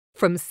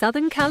From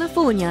Southern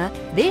California,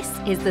 this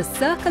is The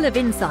Circle of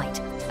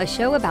Insight, a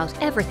show about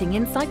everything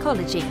in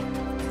psychology.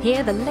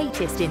 Hear the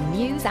latest in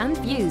news and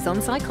views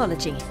on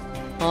psychology.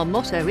 Our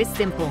motto is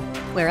simple: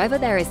 wherever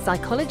there is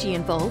psychology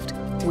involved,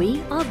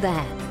 we are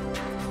there.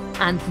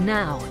 And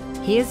now,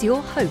 here's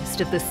your host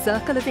of The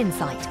Circle of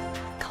Insight,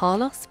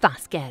 Carlos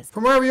Vasquez.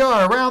 From wherever you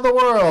are around the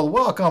world,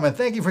 welcome and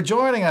thank you for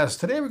joining us.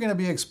 Today we're going to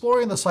be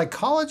exploring the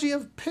psychology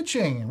of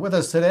pitching. With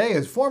us today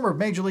is former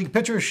Major League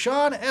pitcher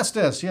Shawn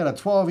Estes. He had a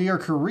 12-year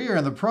career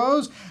in the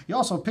pros. He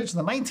also pitched in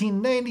the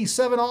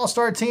 1997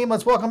 All-Star team.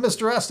 Let's welcome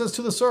Mr. Estes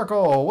to the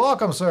circle.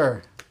 Welcome,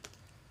 sir.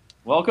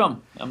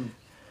 Welcome. I'm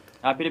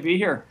happy to be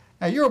here.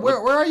 Now,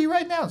 where are you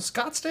right now?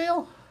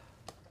 Scottsdale?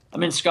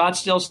 I'm in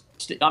Scottsdale.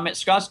 I'm at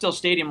Scottsdale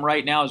Stadium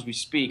right now as we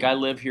speak. I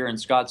live here in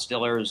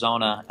Scottsdale,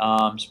 Arizona.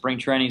 Spring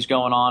training's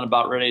going on.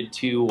 About ready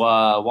to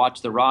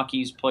watch the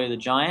Rockies play the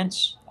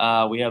Giants.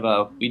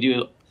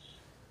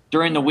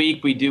 During the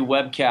week we do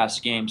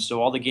webcast games, so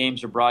all the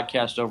games are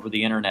broadcast over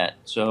the internet.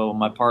 So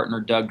my partner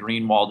Doug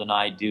Greenwald and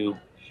I do.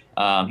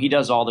 He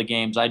does all the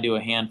games. I do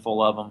a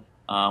handful of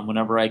them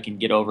whenever I can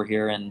get over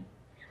here, and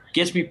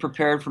gets me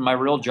prepared for my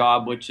real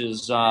job, which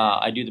is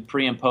I do the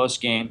pre and post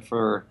game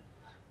for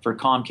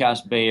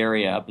Comcast Bay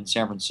Area up in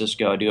San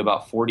Francisco. I do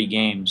about 40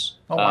 games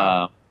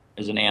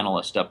as an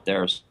analyst up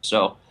there.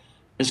 So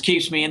this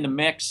keeps me in the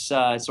mix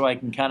so I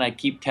can kind of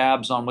keep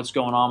tabs on what's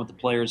going on with the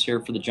players here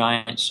for the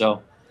Giants.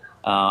 So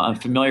I'm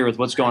familiar with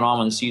what's going on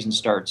when the season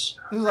starts.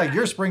 This is like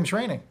your spring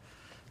training.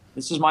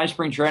 This is my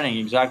spring training,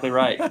 exactly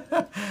right.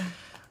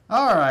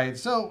 All right,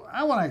 so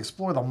I want to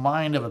explore the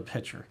mind of a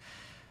pitcher.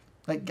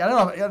 Like, I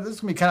don't know, this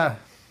is going to be kind of,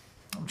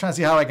 I'm trying to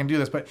see how I can do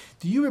this, but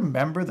do you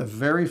remember the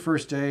very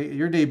first day,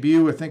 your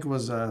debut, I think it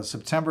was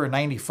September of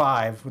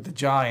 '95 with the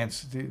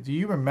Giants. Do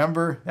you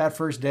remember that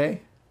first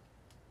day?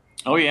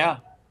 Oh, yeah.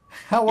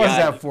 How was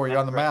that for you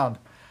on the mound?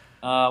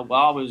 Well,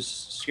 I was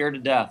scared to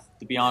death,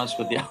 to be honest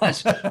with you. I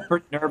was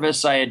pretty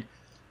nervous. I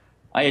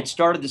had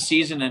started the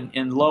season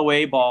in low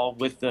A ball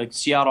with the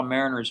Seattle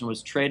Mariners and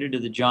was traded to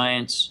the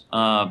Giants,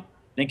 I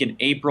think in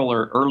April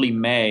or early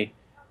May.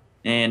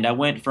 And I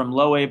went from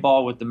low A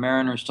ball with the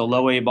Mariners to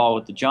low A ball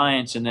with the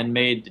Giants, and then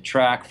made the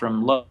track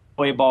from low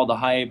A ball to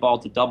high A ball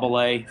to double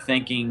A,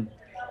 thinking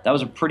that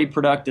was a pretty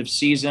productive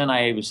season.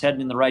 I was heading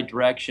in the right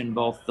direction,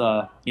 both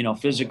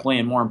physically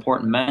and, more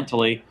important,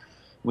 mentally.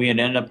 We had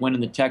ended up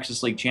winning the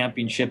Texas League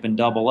Championship in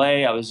double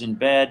A. I was in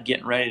bed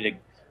getting ready to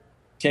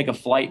take a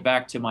flight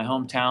back to my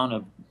hometown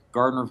of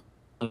Gardner,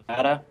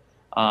 Nevada,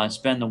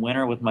 spend the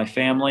winter with my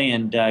family,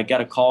 and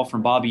got a call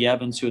from Bobby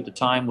Evans, who at the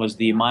time was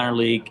the minor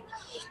league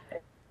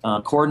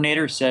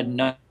coordinator. Said,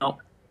 no,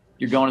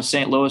 you're going to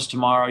St. Louis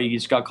tomorrow. You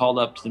just got called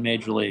up to the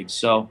major leagues.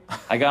 So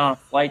I got on a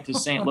flight to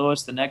St.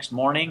 Louis the next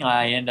morning.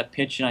 I ended up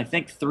pitching, I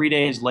think, 3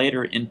 days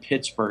later in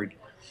Pittsburgh.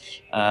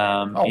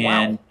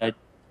 Wow.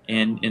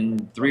 And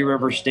in Three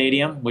River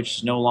Stadium,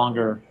 which no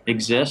longer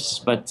exists.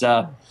 But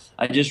I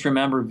just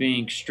remember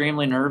being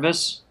extremely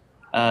nervous.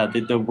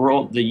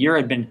 The year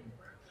had been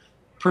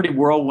pretty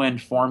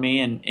whirlwind for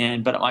me,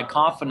 but my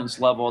confidence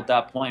level at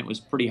that point was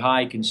pretty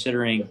high,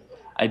 considering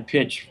I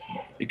pitched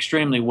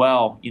extremely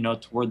well,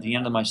 toward the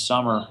end of my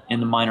summer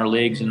in the minor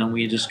leagues, and then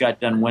we just got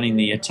done winning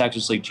the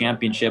Texas League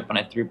Championship, and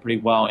I threw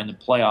pretty well in the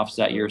playoffs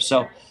that year.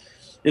 So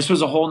this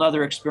was a whole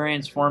nother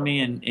experience for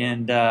me,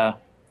 and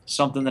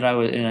something that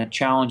a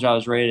challenge I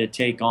was ready to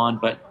take on.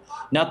 But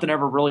nothing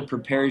ever really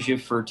prepares you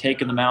for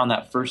taking the mound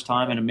that first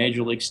time in a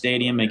major league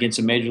stadium against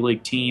a major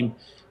league team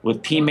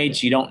with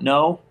teammates you don't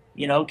know,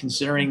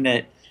 considering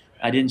that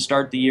I didn't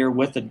start the year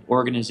with an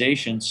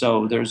organization.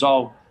 So it was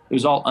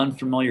all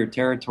unfamiliar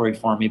territory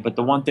for me. But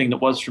the one thing that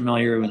was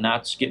familiar, and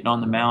that's getting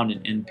on the mound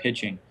and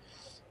pitching.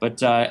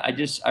 But I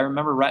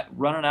remember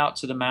running out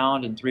to the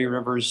mound in Three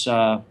Rivers,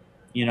 from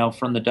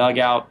the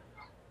dugout,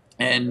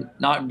 and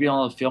not being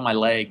able to feel my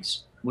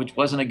legs, which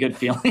wasn't a good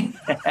feeling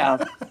to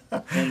have.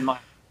 And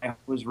I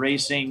was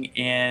racing,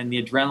 and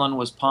the adrenaline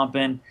was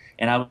pumping,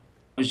 and I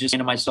was just saying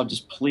to myself,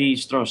 just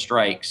please throw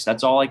strikes.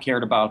 That's all I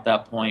cared about at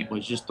that point,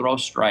 was just throw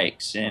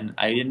strikes. And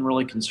I didn't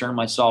really concern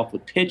myself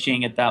with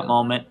pitching at that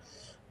moment,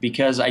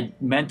 because I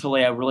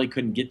really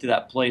couldn't get to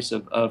that place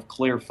of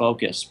clear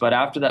focus. But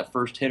after that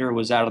first hitter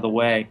was out of the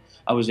way,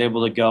 I was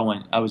able to go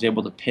and I was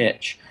able to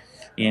pitch.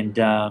 And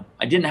I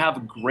didn't have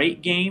a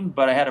great game,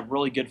 but I had a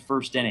really good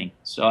first inning.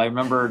 So I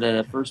remember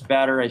the first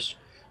batter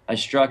I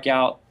struck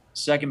out,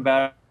 second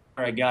batter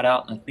I got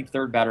out, and I think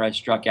third batter I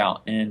struck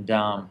out. And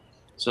so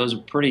it was a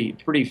pretty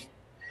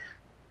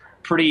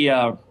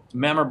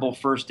memorable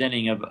first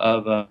inning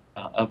of a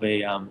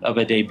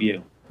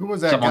debut. Who was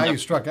that guy you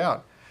struck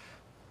out?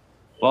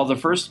 Well, the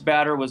first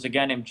batter was a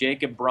guy named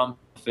Jacob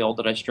Brumfield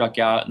that I struck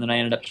out, and then I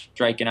ended up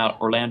striking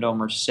out Orlando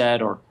Merced,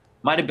 or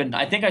might have been,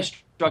 I think I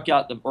struck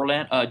out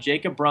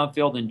Jacob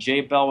Brumfield, and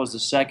Jay Bell was the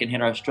second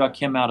hitter. I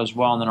struck him out as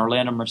well, and then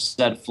Orlando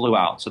Merced flew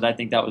out. So I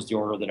think that was the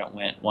order that it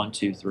went, 1,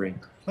 2, 3.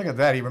 Look at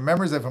that. He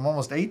remembers it from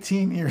almost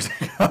 18 years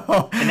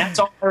ago. And that's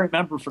all I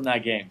remember from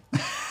that game.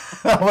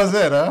 That was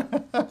it, huh?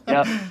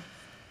 Yeah.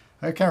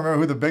 I can't remember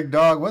who the big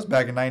dog was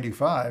back in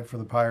 '95 for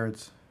the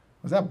Pirates.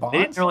 Was that They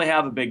didn't Bonds? really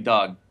have a big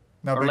dog.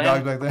 No big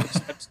dog like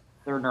that.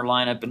 Third in their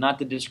lineup, but not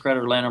to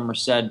discredit Orlando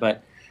Merced,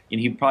 but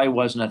he probably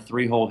wasn't a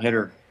three-hole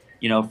hitter,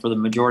 for the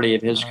majority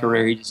of his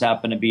career. He just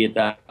happened to be at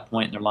that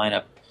point in their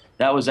lineup.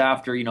 That was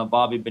after,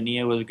 Bobby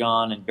Bonilla was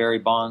gone and Barry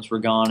Bonds were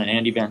gone and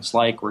Andy Van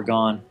Slyke were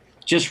gone,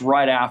 just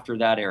right after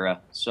that era.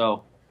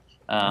 So,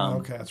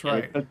 okay, that's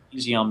right. It took it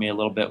easy on me a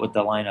little bit with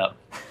the lineup.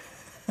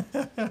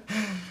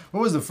 What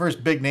was the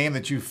first big name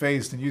that you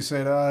faced and you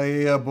said, oh,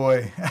 yeah,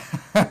 boy?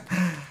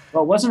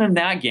 Well, it wasn't in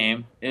that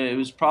game. It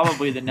was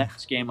probably the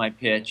next game I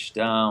pitched.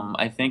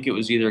 I think it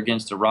was either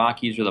against the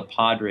Rockies or the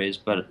Padres,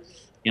 but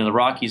the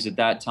Rockies at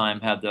that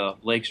time had the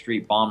Lake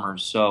Street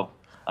Bombers. So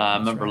I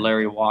remember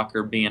Larry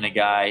Walker being a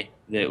guy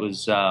that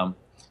was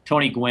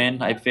Tony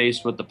Gwynn I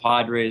faced with the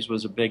Padres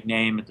was a big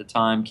name at the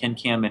time. Ken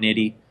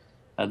Caminiti.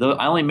 I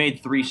only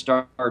made 3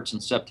 starts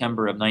in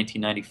September of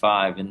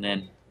 1995, and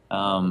then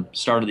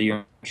started the year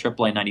in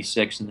AAA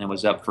 '96, and then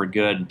was up for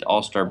good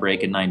All-Star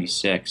break in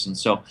 '96. And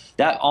so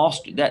that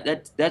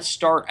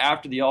start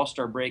after the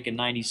All-Star break in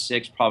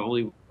 '96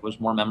 probably was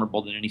more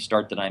memorable than any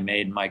start that I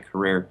made in my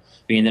career,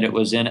 being that it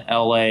was in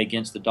LA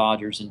against the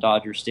Dodgers in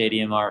Dodger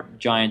Stadium, our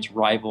Giants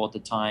rival at the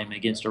time,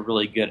 against a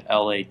really good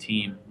LA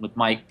team with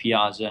Mike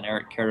Piazza and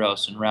Eric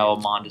Karros and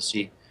Raul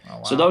Mondesi. Oh,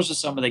 wow. So those are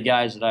some of the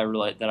guys that I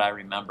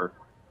remember.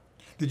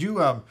 Did you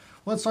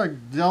let's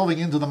start delving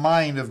into the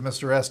mind of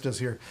Mr. Estes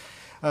here.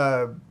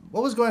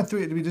 What was going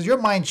through? Does your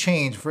mind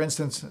change? For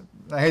instance,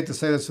 I hate to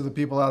say this to the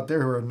people out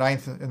there who are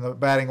 9th in the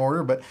batting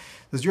order, but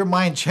does your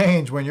mind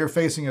change when you're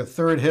facing a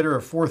 3rd hitter or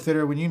 4th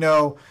hitter when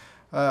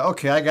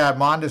okay, I got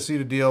Mondesi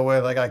to deal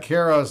with, I got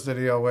Karros to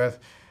deal with,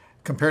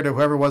 compared to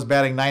whoever was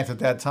batting 9th at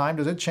that time?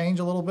 Does it change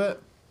a little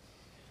bit?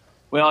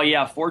 Well,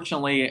 yeah.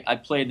 Fortunately, I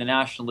played in the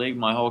National League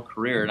my whole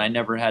career, and I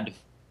never had to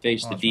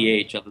face the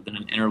DH other than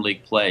an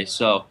interleague play.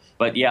 So,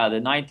 but yeah, the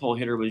 9th hole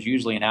hitter was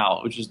usually an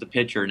out, which is the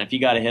pitcher, and if you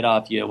got a hit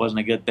off you, it wasn't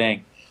a good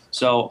thing.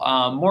 So,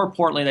 more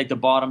importantly, like the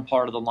bottom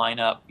part of the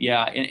lineup,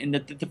 yeah, and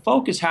the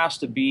focus has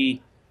to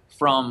be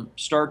from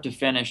start to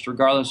finish,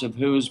 regardless of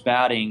who's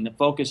batting. The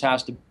focus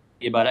has to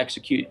be about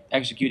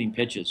executing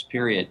pitches,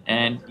 period.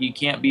 And you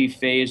can't be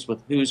phased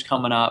with who's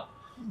coming up.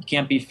 You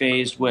can't be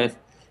phased with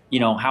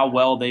how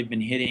well they've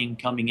been hitting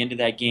coming into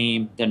that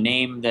game, the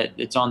name that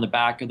it's on the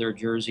back of their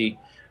jersey.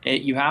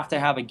 You have to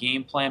have a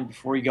game plan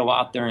before you go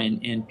out there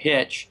and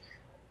pitch,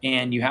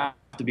 and you have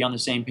to be on the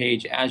same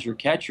page as your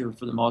catcher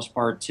for the most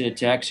part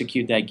to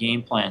execute that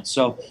game plan.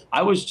 So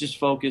I was just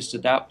focused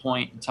at that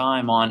point in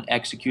time on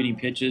executing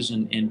pitches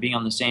and being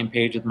on the same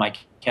page with my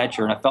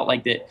catcher, and I felt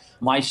like that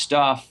my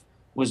stuff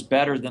was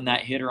better than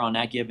that hitter on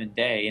that given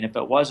day, and if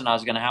it wasn't, I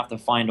was going to have to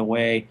find a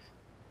way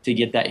to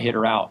get that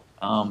hitter out.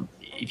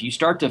 If you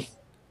start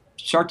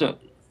to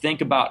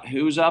think about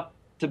who's up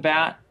to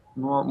bat,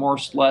 more or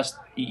less,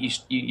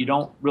 you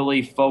don't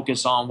really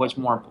focus on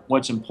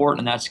what's important,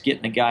 and that's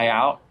getting the guy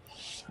out.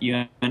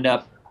 You end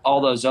up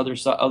all those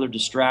other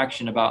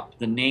distraction about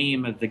the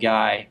name of the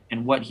guy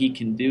and what he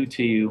can do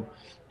to you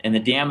and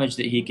the damage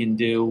that he can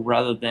do,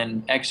 rather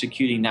than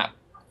executing that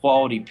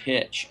quality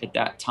pitch at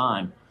that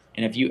time.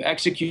 And if you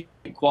execute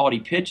quality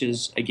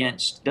pitches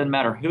against, doesn't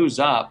matter who's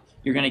up,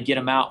 you're going to get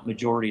them out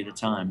majority of the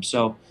time.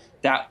 So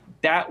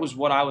that was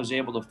what I was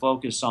able to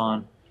focus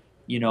on,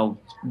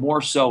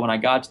 more so when I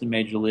got to the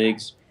major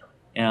leagues.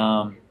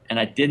 And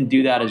I didn't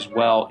do that as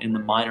well in the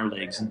minor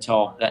leagues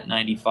until that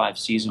 '95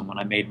 season when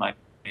I made my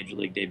major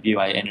league debut.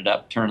 I ended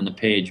up turning the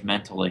page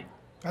mentally.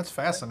 That's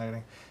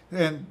fascinating.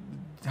 And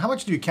how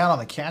much do you count on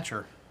the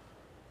catcher?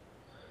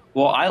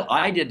 Well,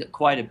 I did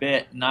quite a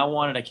bit, and I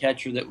wanted a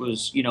catcher that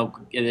was,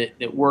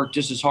 that worked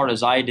just as hard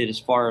as I did as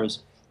far as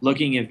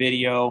looking at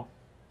video,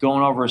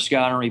 going over a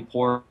scouting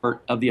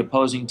report of the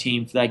opposing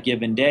team for that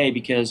given day,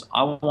 because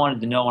I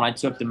wanted to know when I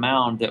took the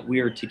mound that we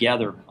were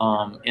together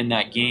in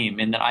that game,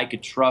 and that I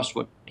could trust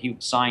what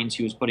signs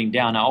he was putting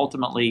down. Now,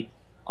 ultimately,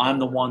 I'm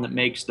the one that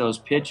makes those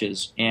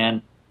pitches,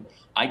 and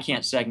I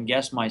can't second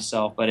guess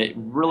myself, but it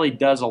really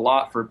does a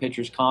lot for a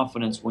pitcher's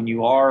confidence when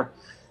you are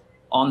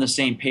on the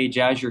same page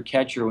as your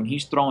catcher. When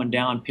he's throwing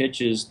down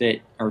pitches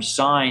that are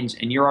signs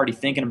and you're already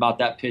thinking about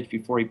that pitch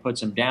before he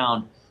puts them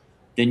down,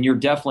 then you're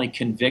definitely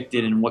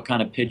convicted in what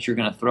kind of pitch you're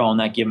going to throw on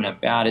that given at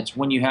bat. It's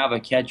when you have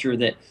a catcher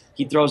that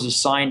he throws a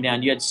sign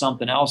down, you had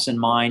something else in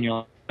mind,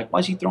 you're like, why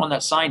is he throwing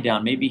that sign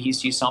down? Maybe he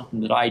sees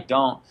something that I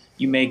don't.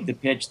 You make the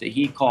pitch that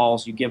he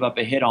calls, you give up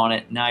a hit on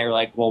it, and now you're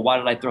like, well, why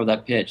did I throw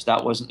that pitch?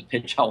 That wasn't the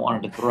pitch I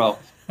wanted to throw.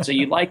 So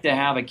you'd like to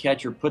have a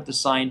catcher put the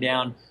sign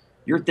down,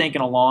 you're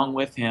thinking along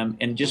with him,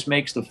 and it just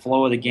makes the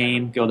flow of the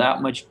game go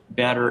that much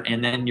better,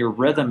 and then your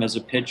rhythm as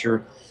a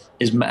pitcher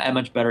is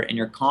much better, and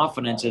your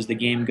confidence as the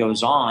game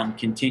goes on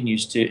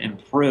continues to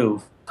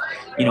improve,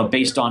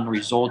 based on the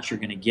results you're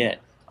going to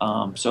get.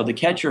 So the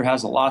catcher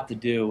has a lot to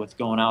do with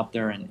going out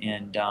there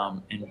and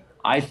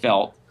I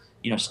felt,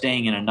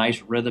 staying in a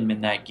nice rhythm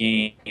in that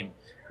game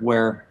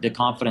where the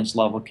confidence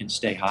level can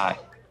stay high.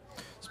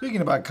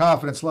 Speaking about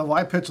confidence level,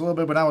 I pitched a little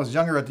bit when I was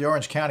younger at the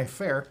Orange County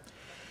Fair.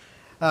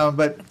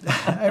 But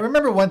I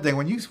remember one thing: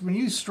 when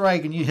you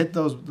strike and you hit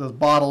those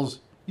bottles,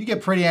 you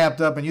get pretty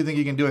amped up and you think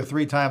you can do it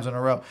 3 times in a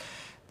row.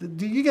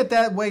 Do you get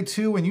that way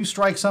too when you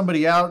strike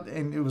somebody out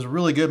and it was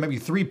really good, maybe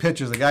 3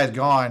 pitches, the guy's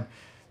gone?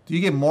 Do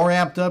you get more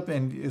amped up,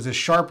 and is it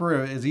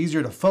sharper, is it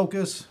easier to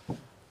focus? What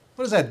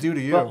does that do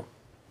to you? Well,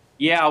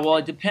 yeah, well,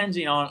 it depends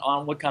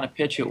on what kind of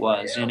pitch it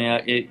was.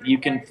 You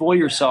can fool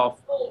yourself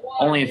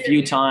only a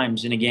few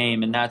times in a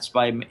game, and that's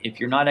by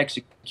if you're not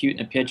executing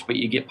a pitch but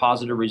you get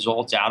positive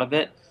results out of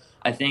it.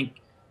 I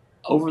think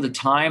over the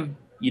time,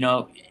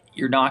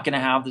 you're not going to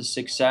have the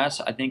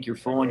success. I think you're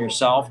fooling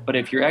yourself. But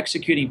if you're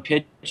executing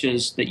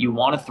pitches that you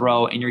want to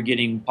throw and you're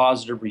getting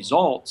positive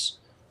results,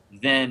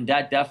 then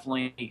that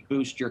definitely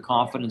boosts your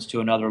confidence to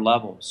another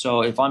level.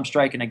 So if I'm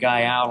striking a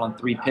guy out on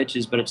 3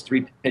 pitches, but it's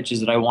 3 pitches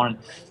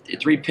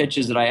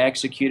that I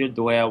executed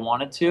the way I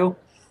wanted to,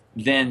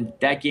 then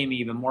that gave me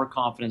even more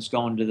confidence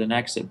going to the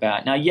next at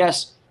bat. Now,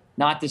 yes,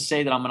 not to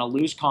say that I'm going to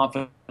lose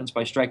confidence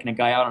by striking a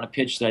guy out on a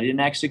pitch that I didn't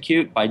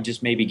execute by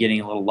just maybe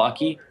getting a little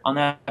lucky on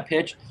that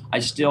pitch. I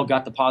still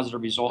got the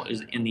positive result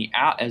as the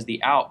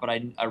out, but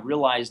I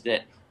realized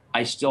that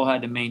I still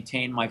had to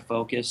maintain my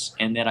focus,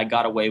 and then I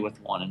got away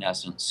with one in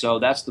essence. So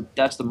that's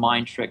the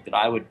mind trick that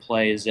I would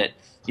play, is that,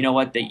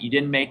 that you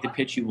didn't make the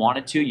pitch you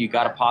wanted to, you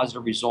got a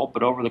positive result,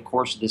 but over the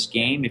course of this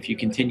game, if you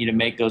continue to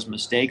make those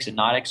mistakes and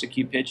not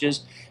execute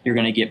pitches, you're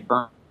going to get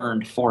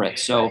burned for it.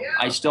 So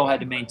I still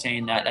had to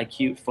maintain that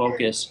acute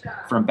focus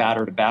from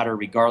batter to batter,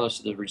 regardless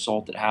of the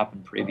result that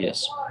happened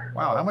previous.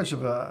 Wow, how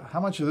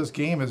much of this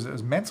game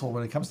is mental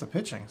when it comes to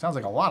pitching? Sounds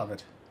like a lot of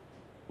it.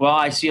 Well,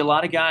 I see a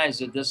lot of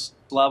guys at this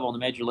level in the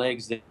major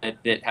leagues that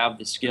have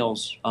the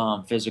skills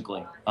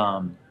physically.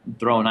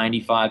 Throw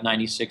 95,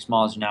 96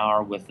 miles an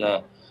hour with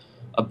a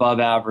above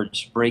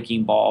average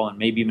breaking ball and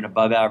maybe even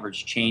above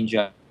average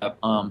changeup.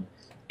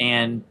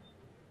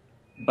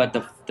 But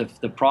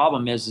the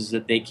problem is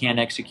that they can't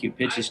execute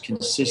pitches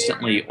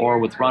consistently, or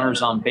with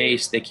runners on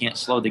base, they can't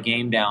slow the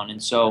game down.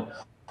 And so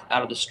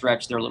out of the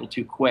stretch, they're a little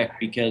too quick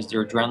because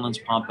their adrenaline's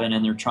pumping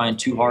and they're trying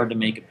too hard to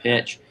make a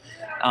pitch.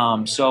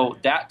 So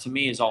that to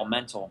me is all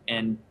mental,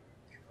 and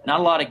not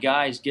a lot of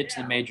guys get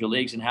to the major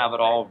leagues and have it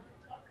all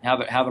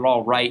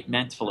right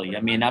mentally.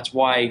 I mean, that's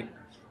why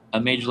a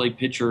major league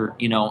pitcher,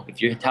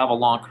 if you have a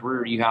long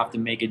career, you have to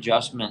make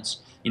adjustments,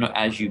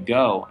 as you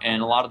go,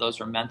 and a lot of those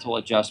are mental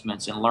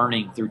adjustments and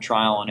learning through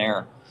trial and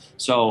error.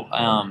 So,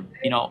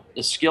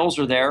 the skills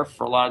are there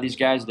for a lot of these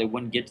guys. They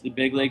wouldn't get to the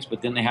big leagues,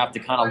 but then they have to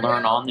kind of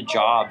learn on the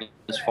job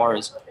as far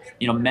as,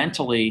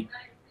 mentally,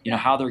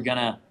 how they're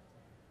gonna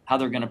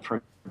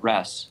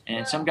progress.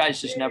 And some guys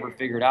just never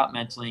figure it out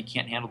mentally and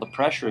can't handle the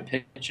pressure of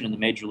pitching in the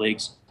major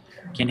leagues,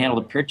 can't handle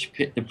the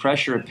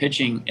pressure of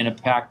pitching in a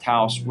packed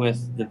house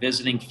with the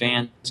visiting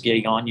fans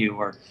getting on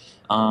you,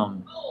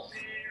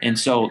 and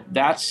so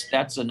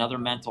that's another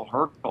mental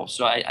hurdle.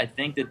 So I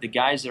think that the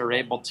guys that are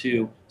able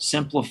to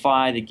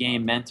simplify the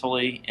game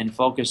mentally and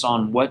focus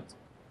on what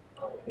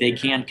they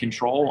can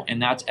control,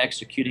 and that's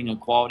executing a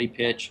quality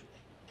pitch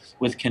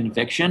with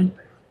conviction,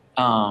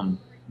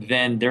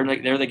 then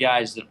they're the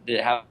guys that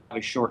have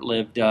a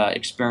short-lived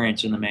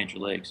experience in the major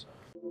leagues.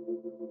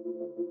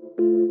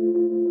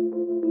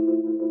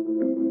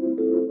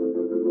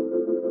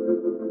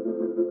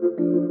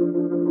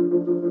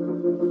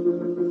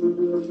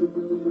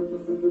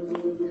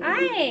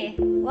 Hi,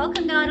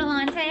 welcome to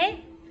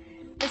Adelante.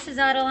 This is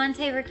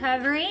Adelante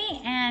Recovery,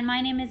 and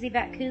my name is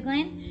Yvette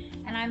Kuglin,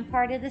 and I'm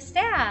part of the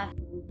staff.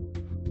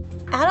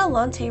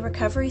 Adelante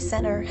Recovery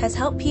Center has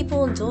helped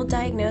people in dual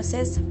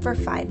diagnosis for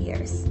 5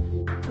 years.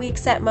 We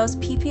accept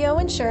most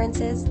PPO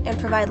insurances and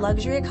provide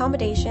luxury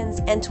accommodations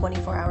and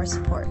 24-hour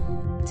support.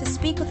 To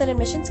speak with an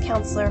admissions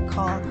counselor,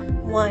 call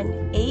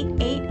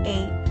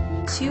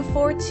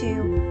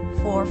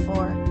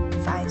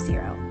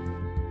 1-888-242-4450.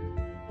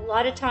 A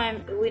lot of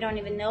time we don't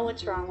even know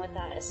what's wrong with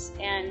us,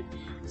 and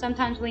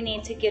sometimes we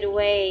need to get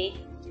away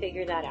to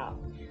figure that out.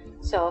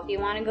 So if you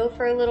want to go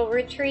for a little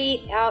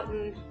retreat out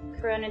in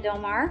Corona Del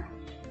Mar,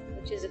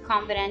 which is a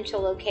confidential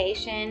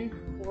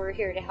location, we're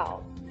here to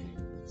help.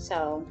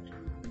 So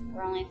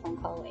we're only a phone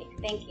call away.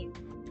 Thank you.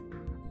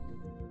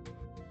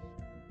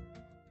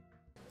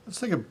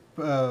 Let's take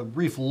a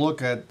brief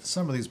look at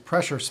some of these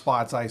pressure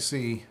spots I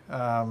see.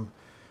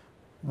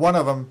 One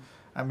of them,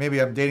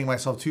 maybe I'm dating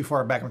myself too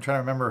far back. I'm trying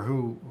to remember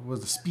who was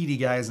the speedy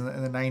guys in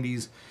the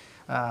 90s.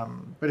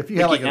 But if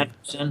you had like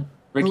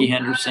Ricky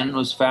Henderson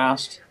was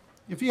fast.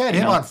 If you had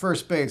him on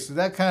first base, did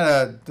that kind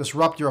of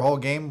disrupt your whole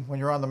game when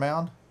you're on the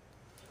mound?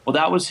 Well,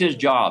 that was his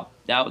job.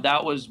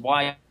 That was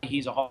why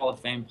he's a Hall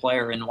of Fame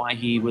player and why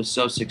he was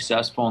so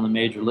successful in the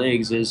major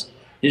leagues. Is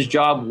his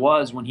job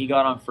was, when he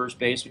got on first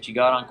base, which he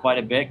got on quite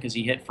a bit because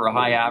he hit for a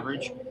high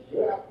average,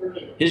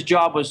 his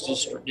job was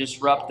to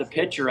disrupt the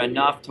pitcher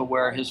enough to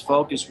where his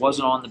focus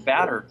wasn't on the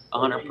batter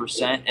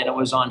 100%, and it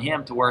was on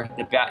him to where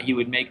he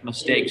would make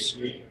mistakes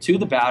to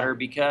the batter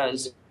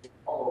because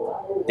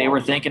they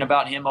were thinking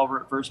about him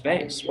over at first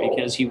base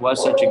because he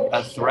was such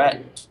a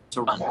threat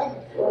to run.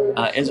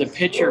 As a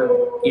pitcher,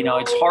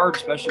 it's hard,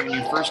 especially when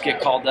you first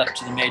get called up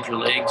to the major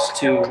leagues,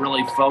 to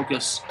really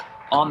focus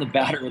on the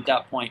batter at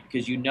that point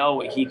because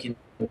what he can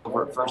do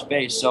over at first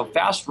base. So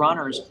fast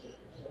runners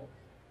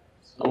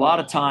a lot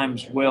of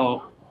times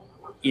will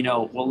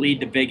lead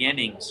to big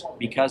innings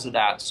because of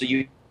that. So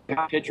you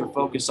have a pitcher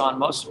focus on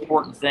most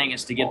important thing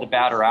is to get the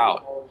batter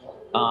out.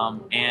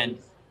 And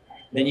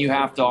then you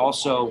have to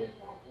also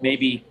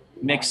maybe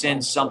mix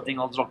in something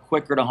a little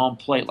quicker to home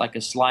plate, like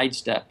a slide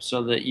step,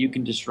 so that you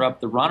can disrupt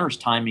the runner's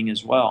timing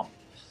as well.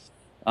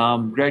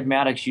 Greg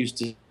Maddux used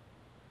to,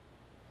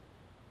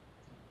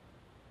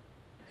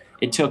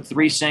 it took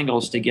 3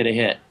 singles to get a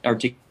hit, or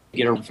to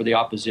get a run for the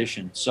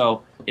opposition.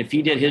 So if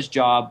he did his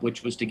job,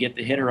 which was to get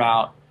the hitter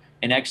out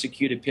and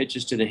executed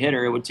pitches to the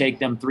hitter, it would take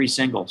them 3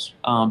 singles.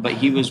 But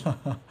he was more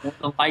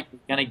than likely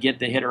going to get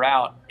the hitter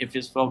out if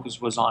his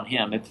focus was on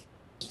him. If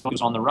his focus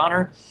was on the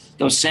runner,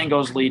 those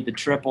singles lead to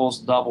triples,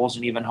 doubles,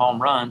 and even home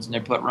runs, and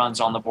they put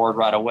runs on the board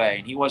right away.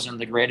 And he wasn't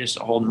the greatest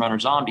at holding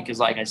runners on because,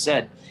 like I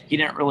said, he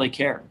didn't really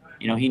care.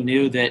 He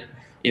knew that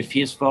if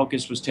his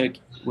focus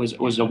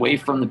was away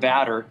from the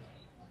batter,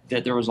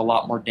 that there was a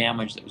lot more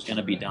damage that was going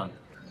to be done.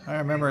 I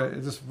remember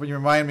when you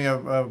remind me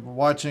of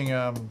watching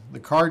the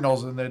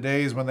Cardinals in the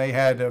days when they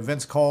had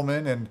Vince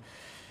Coleman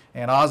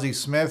and Ozzie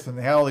Smith, and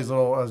they had all these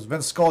little, as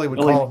Vince Scully would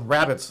call them,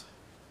 rabbits.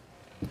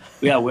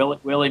 Yeah,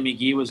 Willie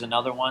McGee was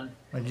another one.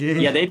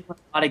 McGee. Yeah, they'd win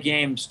a lot of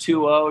games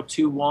 2-0,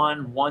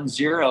 2-1,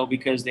 1-0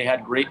 because they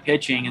had great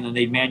pitching and then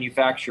they'd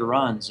manufacture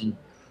runs. And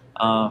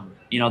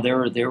they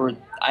were.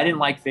 I didn't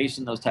like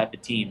facing those type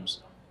of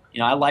teams.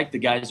 I liked the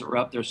guys that were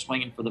up there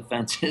swinging for the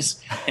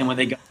fences, and when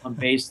they got on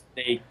base,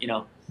 they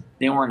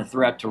weren't a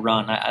threat to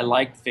run. I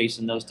liked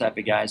facing those type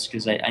of guys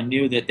because I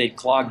knew that they'd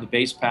clog the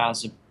base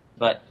paths,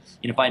 but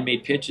if I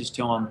made pitches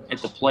to them at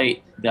the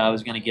plate, that I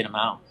was going to get them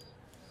out.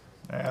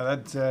 Yeah,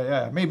 that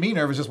it made me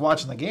nervous just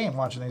watching the game,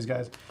 watching these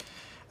guys.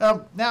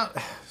 Now,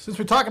 since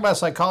we're talking about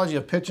psychology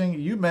of pitching,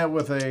 you met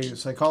with a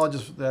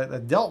psychologist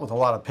that dealt with a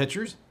lot of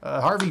pitchers,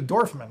 Harvey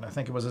Dorfman, I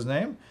think it was his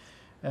name.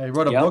 He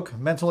wrote a book,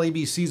 Mental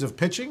ABCs of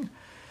Pitching.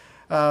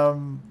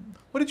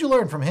 What did you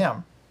learn from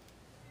him?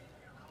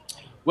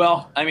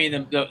 Well, I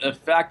mean, the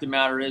fact of the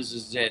matter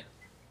is that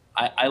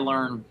I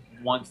learned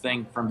one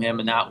thing from him,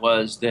 and that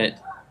was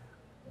that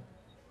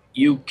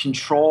you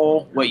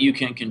control what you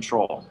can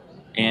control.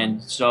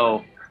 And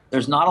so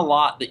there's not a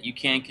lot that you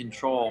can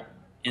control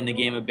in the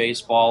game of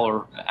baseball,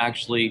 or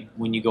actually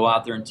when you go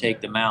out there and take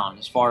the mound.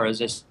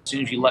 As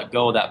soon as you let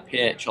go of that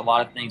pitch, a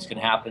lot of things can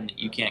happen that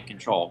you can't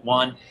control.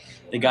 One,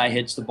 the guy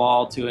hits the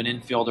ball to an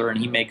infielder and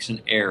he makes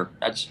an error.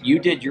 You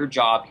did your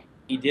job.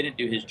 He didn't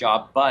do his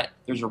job, but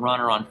there's a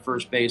runner on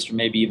first base or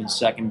maybe even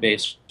second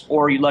base.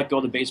 Or you let go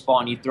of the baseball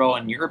and you throw,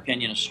 in your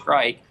opinion, a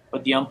strike,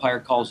 but the umpire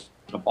calls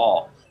it a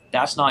ball.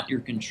 That's not your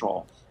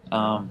control.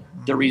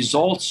 The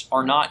results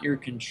are not your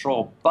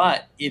control.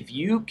 But if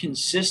you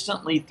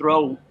consistently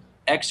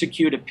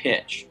execute a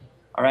pitch,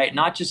 all right,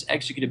 not just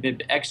execute a pitch,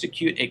 but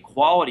execute a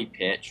quality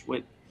pitch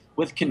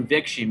with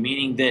conviction,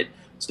 meaning that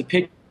it's the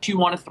pitch you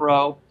want to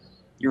throw,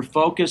 your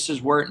focus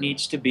is where it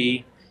needs to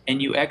be,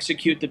 and you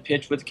execute the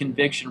pitch with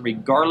conviction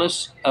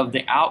regardless of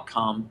the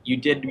outcome, you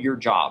did your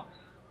job.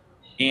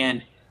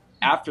 And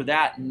after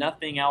that,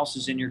 nothing else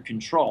is in your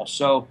control.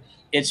 So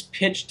it's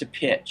pitch to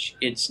pitch.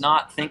 It's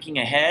not thinking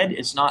ahead.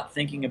 It's not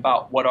thinking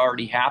about what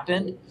already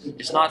happened.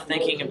 It's not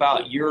thinking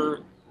about your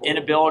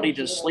inability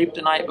to sleep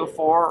the night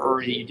before,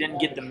 or you didn't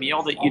get the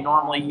meal that you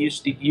normally you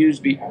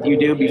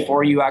do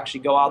before you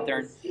actually go out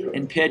there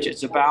and pitch.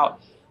 It's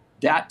about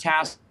that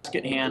task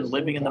at hand,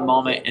 living in the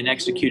moment, and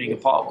executing a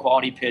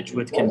quality pitch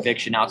with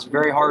conviction. Now, it's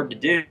very hard to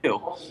do,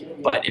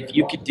 but if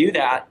you could do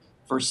that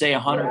for, say,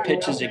 100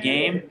 pitches a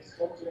game,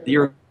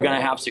 you're going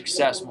to have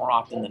success more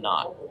often than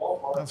not.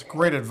 That's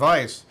great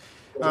advice.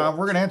 We're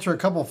going to answer a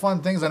couple of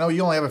fun things. I know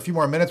you only have a few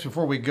more minutes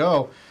before we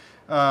go.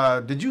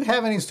 Did you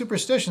have any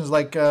superstitions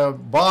like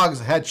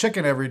Boggs had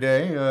chicken every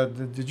day?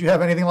 Did you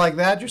have anything like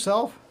that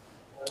yourself?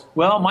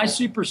 Well, my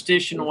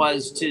superstition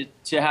was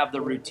to have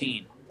the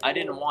routine. I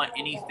didn't want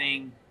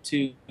anything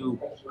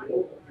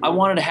I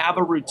wanted to have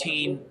a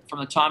routine from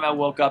the time I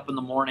woke up in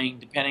the morning,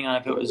 depending on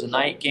if it was a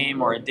night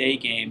game or a day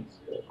game.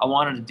 I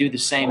wanted to do the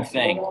same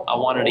thing. I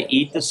wanted to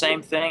eat the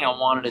same thing. I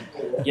wanted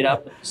to get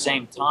up at the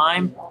same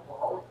time.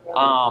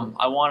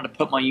 I wanted to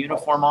put my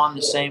uniform on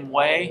the same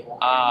way.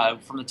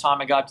 From the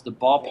time I got to the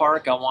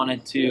ballpark, I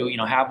wanted to,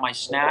 have my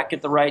snack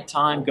at the right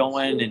time, go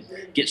in and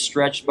get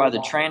stretched by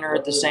the trainer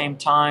at the same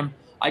time.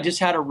 I just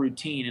had a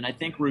routine, and I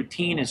think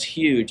routine is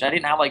huge. I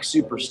didn't have like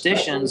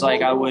superstitions,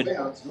 like I would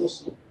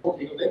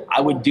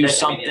do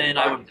something,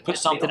 I would put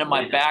something in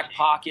my back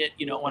pocket,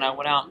 when I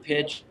went out and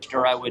pitched,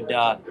 or I would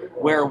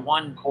wear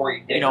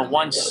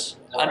once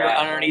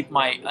underneath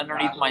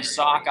my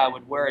sock, I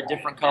would wear a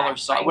different color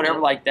sock, whatever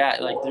like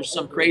that. Like, there's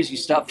some crazy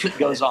stuff that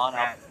goes on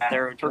out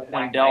there. Turk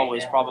Lindell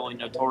was probably a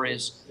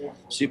notorious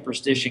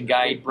superstition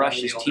guy. He'd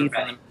brush his teeth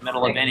in the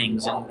middle of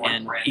innings,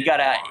 and he got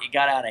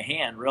out of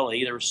hand,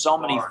 really. There were so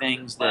many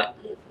things that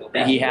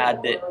he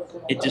had that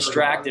it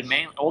distracted,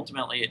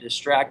 ultimately it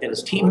distracted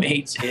his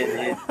teammates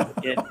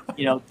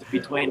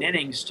between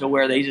innings, to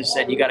where they just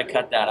said, you got to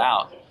cut that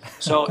out.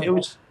 So it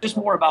was just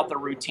more about the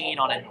routine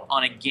on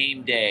a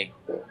game day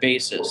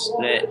basis,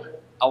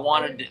 that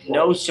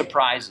no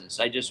surprises.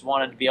 I just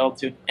wanted to be able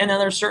to. And then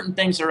there's certain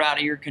things that are out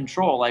of your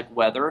control, like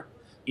weather.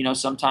 You know,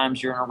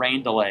 sometimes you're in a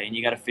rain delay, and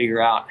you got to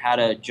figure out how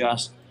to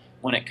adjust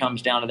when it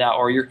comes down to that.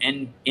 Or you're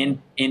in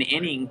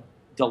inning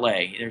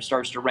delay. It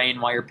starts to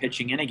rain while you're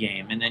pitching in a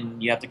game, and then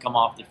you have to come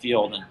off the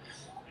field.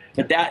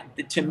 But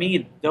that, to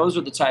me, those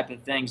are the type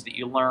of things that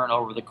you learn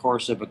over the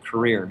course of a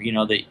career. You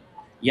know, that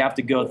you have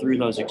to go through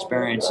those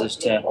experiences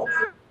to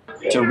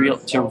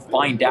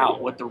find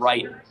out what the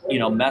right, you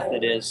know,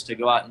 method is to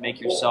go out and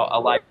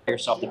allow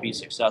yourself to be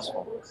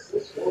successful.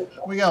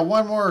 We got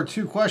one more or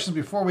two questions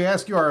before we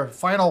ask you our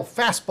final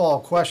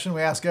fastball question.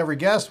 We ask every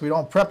guest. We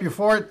don't prep you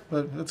for it,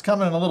 but it's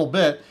coming in a little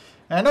bit.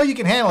 And I know you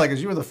can handle it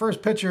because you were the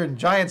first pitcher in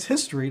Giants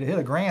history to hit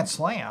a grand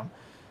slam.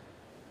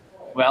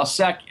 Well,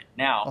 second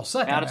now. Oh,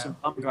 second Madison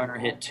Bumgarner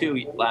hit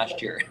 2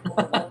 last year.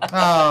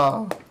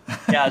 Oh.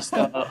 Yeah,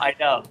 so I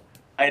know.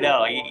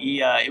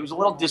 It was a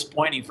little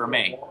disappointing for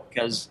me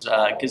because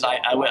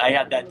I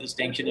had that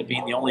distinction of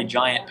being the only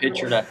Giant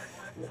pitcher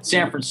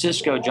San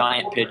Francisco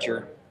Giant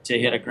pitcher to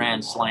hit a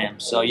grand slam.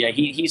 So yeah,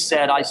 he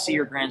said, "I see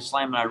your grand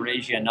slam and I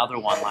raise you another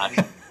one last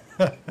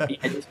year." He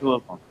had 2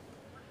 of them.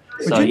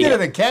 But so, you did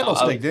it in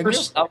Candlestick, didn't you?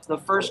 I was the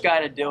first guy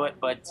to do it,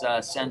 but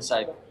since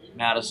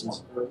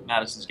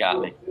Madison's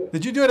got me.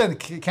 Did you do it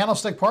in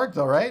Candlestick Park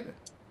though, right?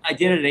 I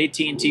did it at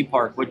AT&T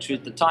Park, which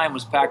at the time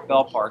was Pac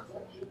Bell Park.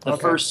 The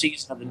first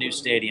season of the new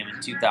stadium in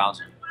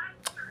 2000.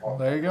 Well,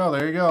 there you go.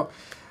 There you go.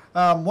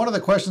 One of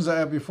the questions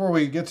before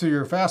we get to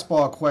your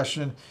fastball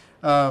question,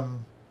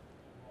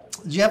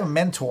 did you have a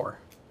mentor?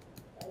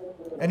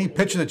 Any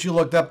pitcher that you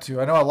looked up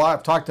to? I know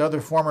I've talked to other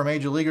former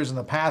major leaguers in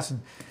the past,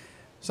 and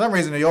for some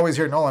reason you always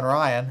hear Nolan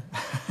Ryan.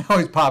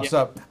 Always pops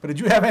up. But did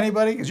you have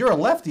anybody? Because you're a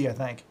lefty, I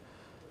think.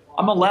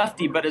 I'm a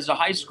lefty, but as a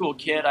high school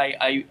kid,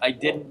 I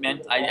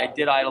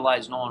did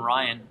idolize Nolan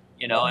Ryan.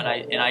 You know, and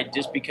I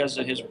just because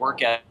of his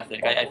work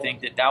ethic, I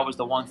think that was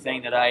the one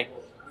thing that I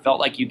felt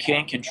like you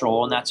can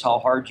control, and that's how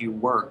hard you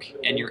work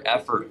and your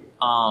effort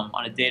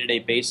on a day-to-day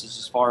basis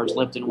as far as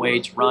lifting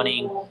weights,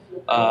 running,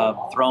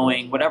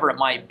 throwing, whatever it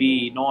might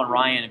be. Nolan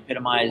Ryan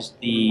epitomized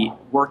the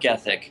work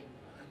ethic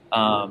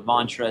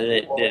mantra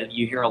that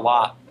you hear a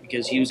lot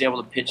because he was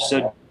able to pitch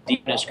so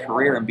deep in his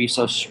career and be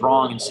so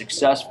strong and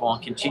successful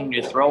and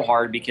continue to throw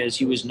hard because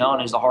he was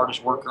known as the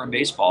hardest worker in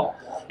baseball.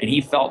 And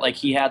he felt like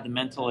he had the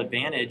mental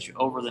advantage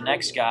over the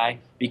next guy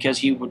because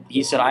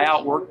he said, I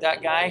outworked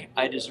that guy.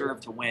 I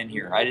deserve to win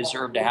here. I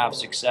deserve to have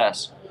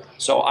success.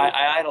 So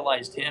I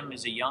idolized him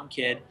as a young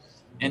kid.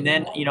 And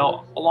then, you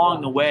know,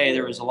 along the way,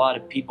 there was a lot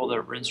of people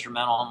that were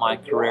instrumental in my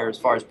career as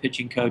far as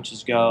pitching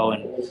coaches go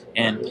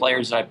and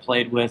players that I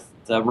played with.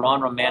 Ron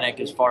Romanek,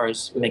 as far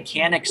as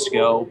mechanics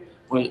go,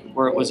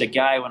 where it was a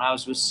guy when I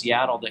was with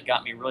Seattle that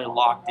got me really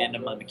locked into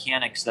my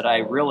mechanics that I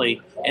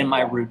really, in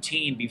my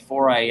routine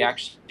before I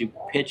actually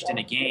pitched in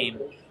a game,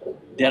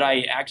 that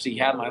I actually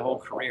had my whole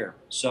career.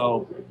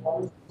 So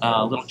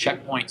little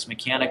checkpoints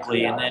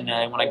mechanically. And then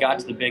when I got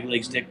to the big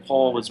leagues, Dick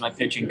Pohl was my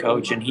pitching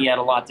coach, and he had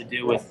a lot to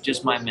do with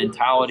just my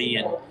mentality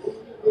and,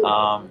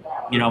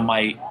 you know,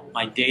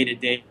 my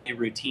day-to-day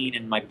routine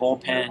and my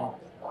bullpen,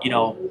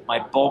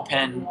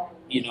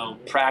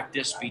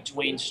 practice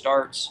between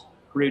starts,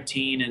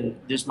 routine, and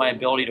just my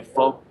ability to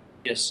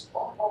focus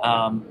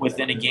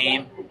within a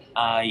game.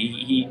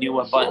 He knew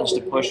what buttons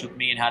to push with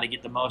me and how to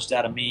get the most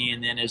out of me.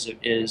 And then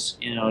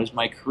as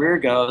my career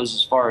goes,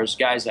 as far as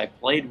guys I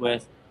played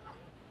with,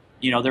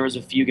 you know, there was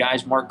a few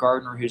guys. Mark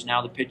Gardner, who's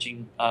now the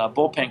pitching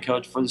bullpen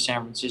coach for the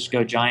San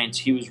Francisco Giants,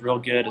 he was real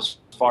good as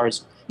far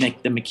as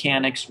the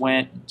mechanics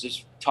went,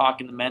 just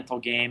talking the mental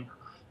game.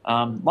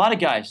 A lot of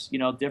guys, you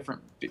know,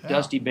 different. Yeah.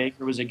 Dusty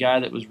Baker was a guy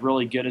that was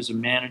really good as a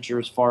manager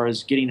as far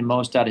as getting the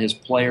most out of his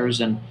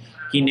players, and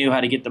he knew how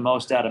to get the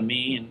most out of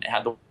me and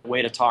had the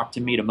way to talk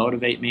to me to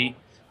motivate me.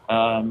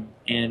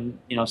 And,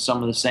 you know,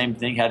 some of the same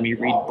thing, had me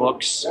read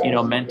books, you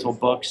know, mental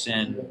books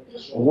and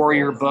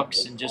warrior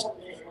books, and just,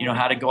 you know,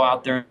 how to go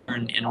out there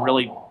and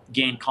really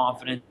gain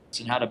confidence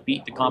and how to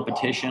beat the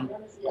competition.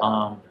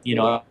 You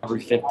know,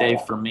 every fifth day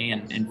for me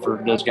and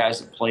for those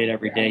guys that played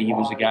every day, he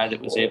was a guy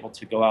that was able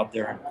to go out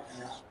there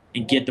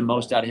and get the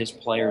most out of his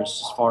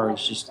players as far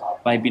as just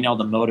by being able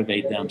to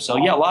motivate them. So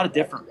yeah, a lot of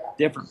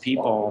different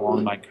people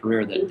along my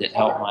career that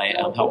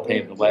helped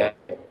pave the way.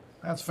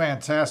 That's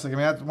fantastic. I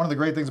mean, that's one of the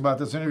great things about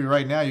this interview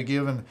right now. You're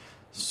giving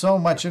so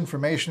much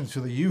information to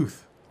the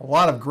youth, a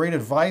lot of great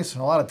advice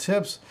and a lot of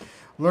tips,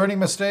 learning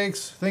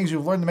mistakes, things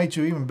you've learned to make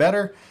you even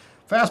better.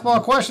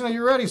 Fastball question, are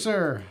you ready,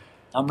 sir?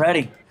 I'm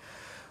ready.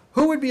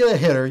 Who would be a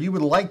hitter you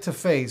would like to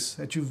face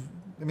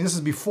this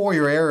is before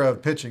your era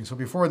of pitching, so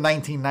before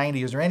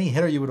 1990. Is there any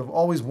hitter you would have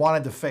always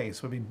wanted to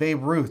face? Would it be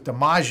Babe Ruth,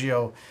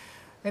 DiMaggio,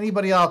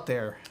 anybody out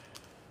there?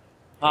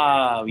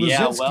 Yeah,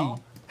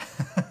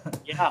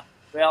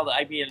 well,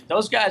 I mean,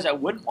 those guys I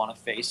wouldn't want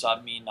to face.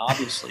 I mean,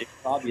 obviously,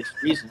 for obvious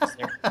reasons,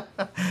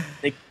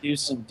 they could do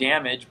some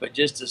damage, but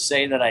just to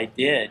say that I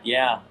did,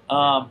 yeah.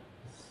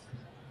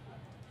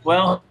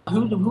 Well,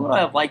 who would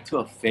I have liked to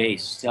have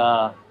faced?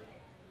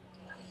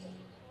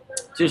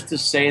 Just to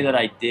say that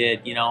I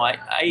did, you know, I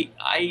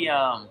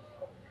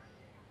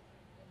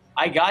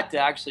I got to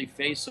actually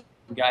face some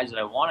guys that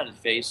I wanted to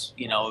face,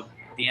 you know,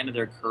 at the end of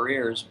their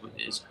careers,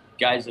 is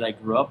guys that I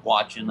grew up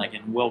watching, like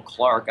in Will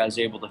Clark. I was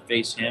able to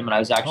face him, and I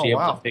was actually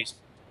able to face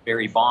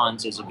Barry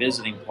Bonds as a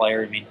visiting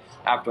player. I mean,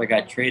 after I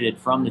got traded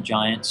from the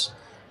Giants,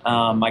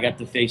 I got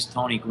to face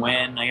Tony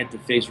Gwynn. I got to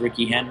face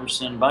Ricky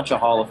Henderson, a bunch of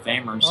Hall of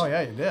Famers. Oh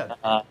yeah, you did.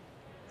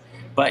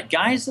 But the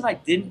guys that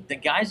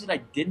I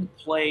didn't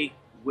play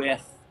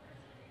with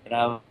that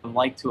I would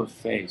like to have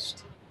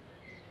faced.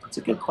 That's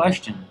a good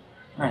question.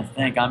 I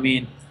think. I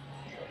mean,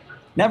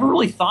 never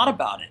really thought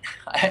about it.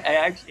 I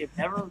actually have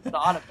never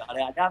thought about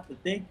it. I'd have to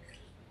think.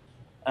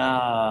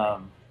 I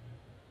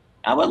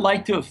would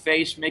like to have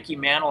faced Mickey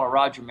Mantle or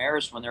Roger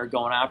Maris when they were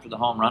going after the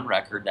home run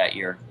record that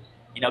year.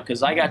 You know,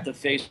 because I got to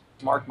face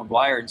Mark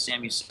McGwire and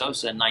Sammy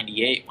Sosa in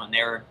 '98 when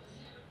they were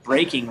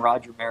breaking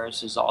Roger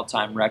Maris's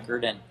all-time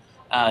record, and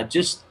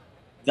just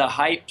the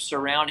hype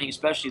surrounding,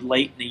 especially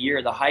late in the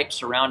year, the hype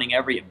surrounding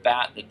every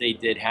at-bat that they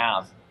did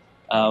have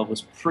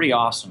was pretty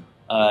awesome.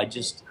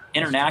 Just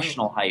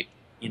international hype.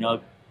 You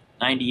know,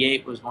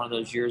 '98 was one of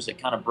those years that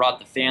kind of brought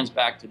the fans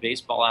back to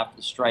baseball after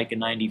the strike in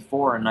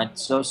 '94, and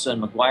Sosa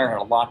and McGwire had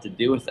a lot to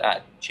do with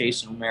that,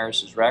 chasing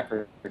Maris's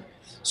record.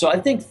 So I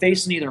think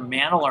facing either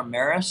Mantle or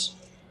Maris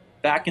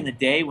back in the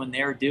day when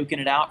they were duking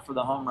it out for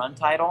the home run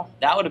title,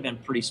 that would have been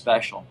pretty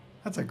special.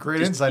 That's a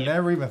great insight.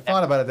 Never even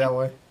thought about it that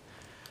way.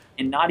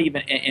 And not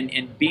even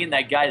and being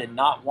that guy that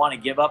not want to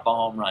give up a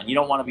home run. You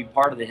don't want to be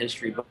part of the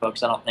history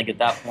books, I don't think, at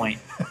that point.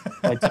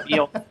 But to be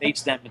able to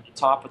face them at the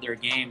top of their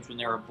games when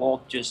they were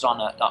both just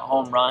on a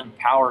home run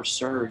power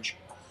surge,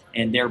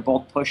 and they're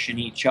both pushing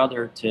each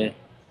other to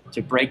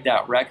break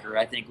that record,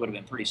 I think would have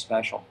been pretty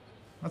special.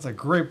 That's a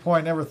great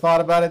point. Never thought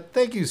about it.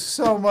 Thank you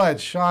so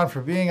much, Shawn, for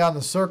being on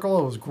the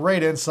circle. It was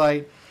great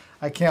insight.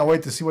 I can't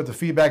wait to see what the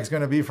feedback is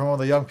going to be from all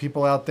the young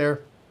people out there.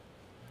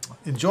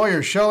 Enjoy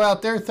your show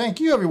out there. Thank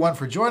you, everyone,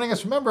 for joining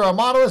us. Remember, our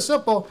motto is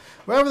simple.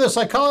 Wherever there's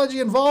psychology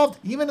involved,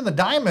 even in the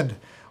diamond,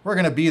 we're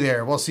going to be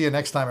there. We'll see you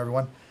next time,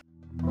 everyone.